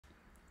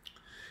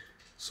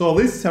So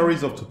this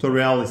series of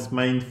tutorial is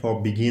meant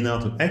for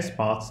beginner to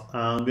experts,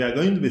 and we are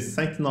going to be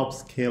setting up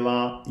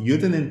Scala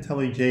using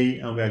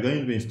IntelliJ, and we are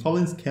going to be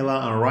installing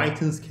Scala and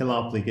writing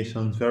Scala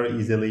applications very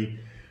easily.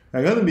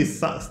 We're going to be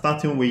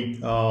starting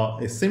with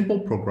a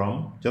simple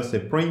program, just a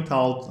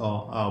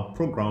printout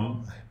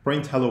program,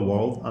 print hello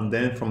world, and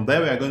then from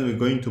there we are going to be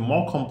going to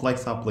more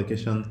complex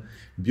applications,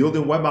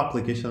 building web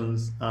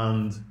applications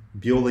and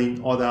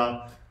building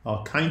other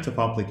kinds of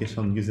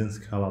applications using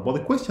Scala. But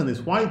the question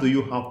is, why do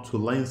you have to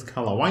learn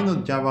Scala? Why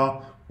not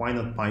Java? Why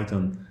not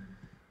Python?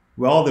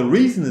 Well, the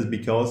reason is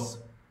because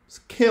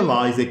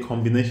Scala is a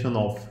combination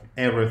of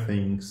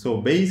everything. So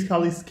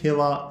basically,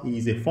 Scala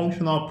is a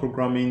functional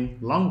programming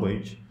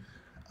language,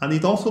 and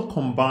it also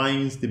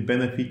combines the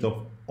benefit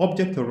of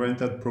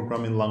object-oriented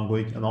programming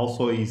language and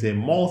also is a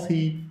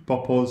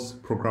multi-purpose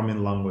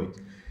programming language.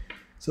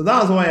 So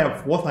that's why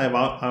what I've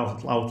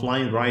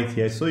outlined right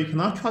here. So you can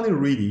actually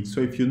read it.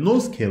 So if you know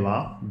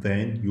Scala,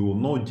 then you will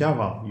know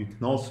Java. It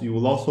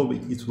will also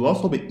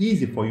be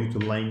easy for you to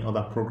learn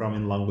other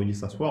programming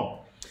languages as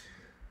well.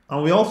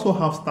 And we also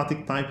have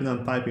static typing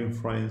and type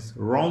inference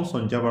runs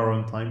on Java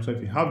runtime. So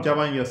if you have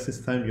Java in your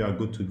system, you are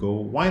good to go.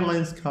 Why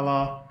learn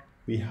Scala?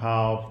 We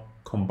have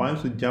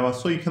combines with Java.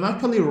 So you can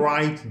actually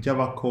write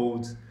Java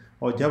codes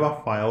or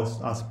Java files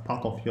as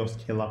part of your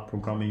Scala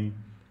programming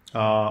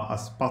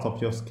as part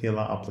of your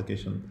Scala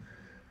application.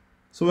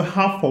 So we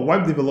have for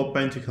web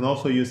development, you can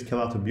also use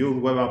Scala to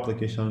build web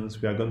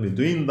applications. We are going to be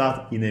doing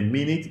that in a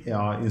minute.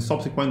 In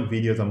subsequent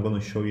videos, I'm going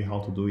to show you how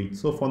to do it.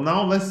 So for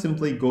now, let's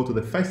simply go to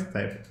the first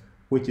step,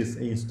 which is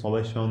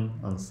installation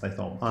and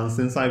setup. And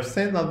since I've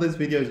said that this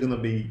video is going to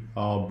be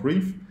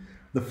brief,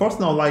 the first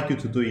thing I'd like you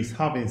to do is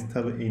have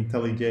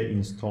IntelliJ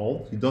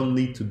installed. You don't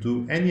need to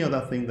do any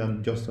other thing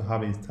than just to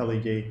have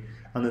IntelliJ.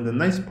 And in the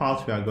next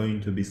part, we are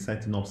going to be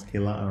setting up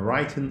Scala and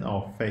writing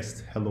our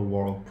first Hello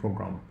World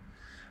program.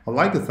 I'd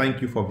like to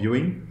thank you for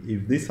viewing.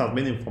 If this has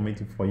been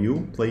informative for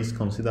you, please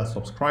consider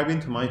subscribing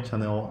to my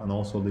channel and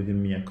also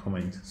leaving me a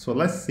comment. So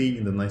let's see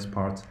in the next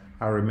part.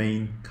 I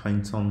remain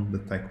Kainton the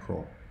Tech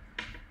Pro.